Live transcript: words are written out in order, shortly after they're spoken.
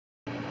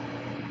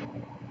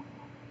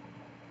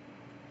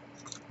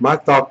My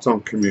thoughts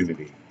on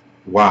community.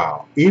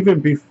 Wow.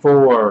 Even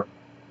before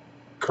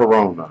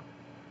Corona,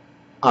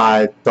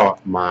 I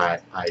thought my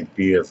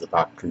ideas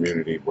about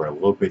community were a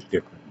little bit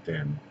different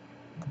than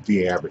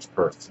the average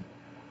person.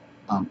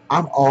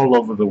 I'm all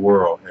over the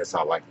world, as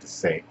I like to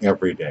say,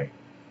 every day.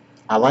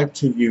 I like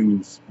to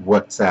use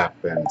WhatsApp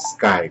and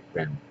Skype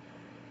and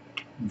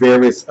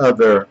various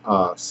other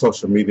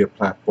social media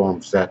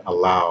platforms that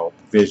allow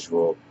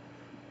visual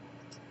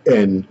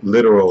and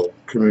literal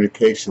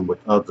communication with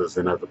others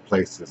in other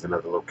places, in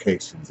other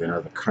locations, in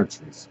other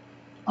countries.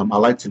 I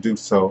like to do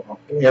so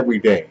every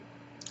day.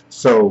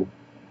 So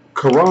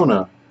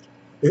Corona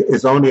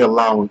is only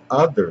allowing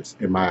others,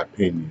 in my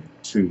opinion,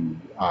 to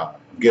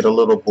get a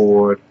little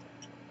bored,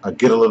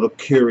 get a little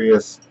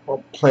curious,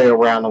 or play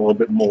around a little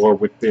bit more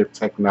with their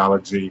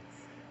technology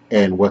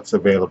and what's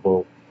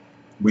available.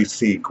 We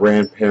see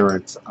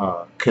grandparents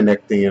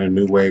connecting in a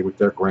new way with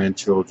their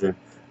grandchildren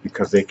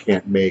because they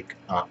can't make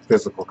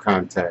physical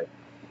contact.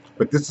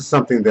 But this is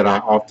something that I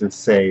often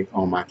say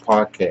on my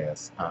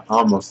podcast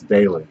almost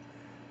daily,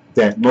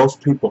 that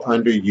most people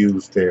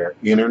underuse their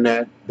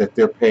internet that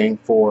they're paying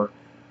for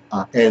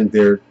and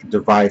their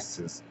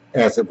devices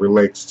as it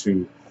relates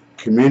to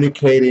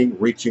communicating,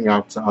 reaching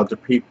out to other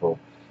people,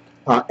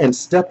 and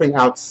stepping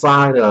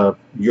outside of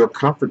your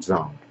comfort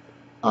zone.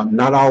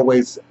 Not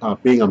always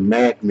being a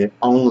magnet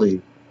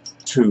only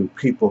to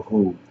people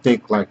who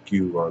think like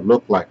you or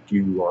look like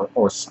you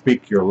or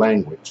speak your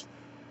language.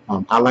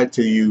 I like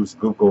to use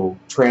Google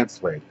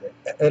Translate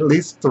at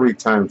least 3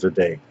 times a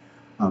day.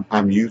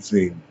 I'm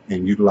using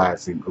and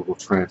utilizing Google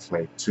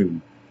Translate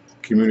to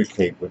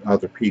communicate with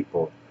other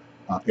people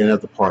in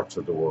other parts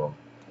of the world.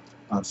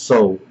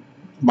 So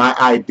my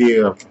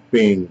idea of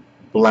being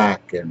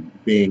black and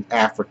being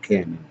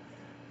African and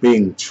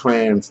being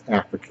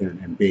trans-African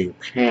and being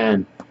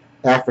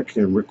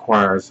pan-African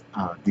requires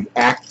the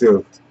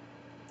active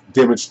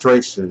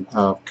demonstration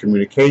of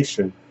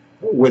communication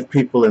with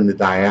people in the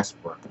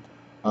diaspora.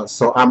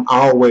 So I'm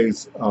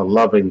always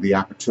loving the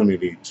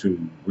opportunity to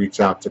reach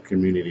out to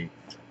community,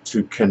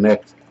 to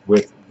connect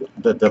with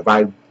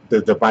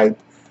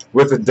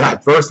with the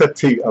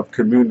diversity of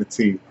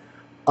community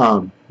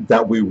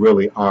that we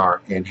really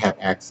are and have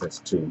access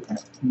to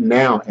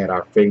now at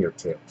our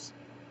fingertips.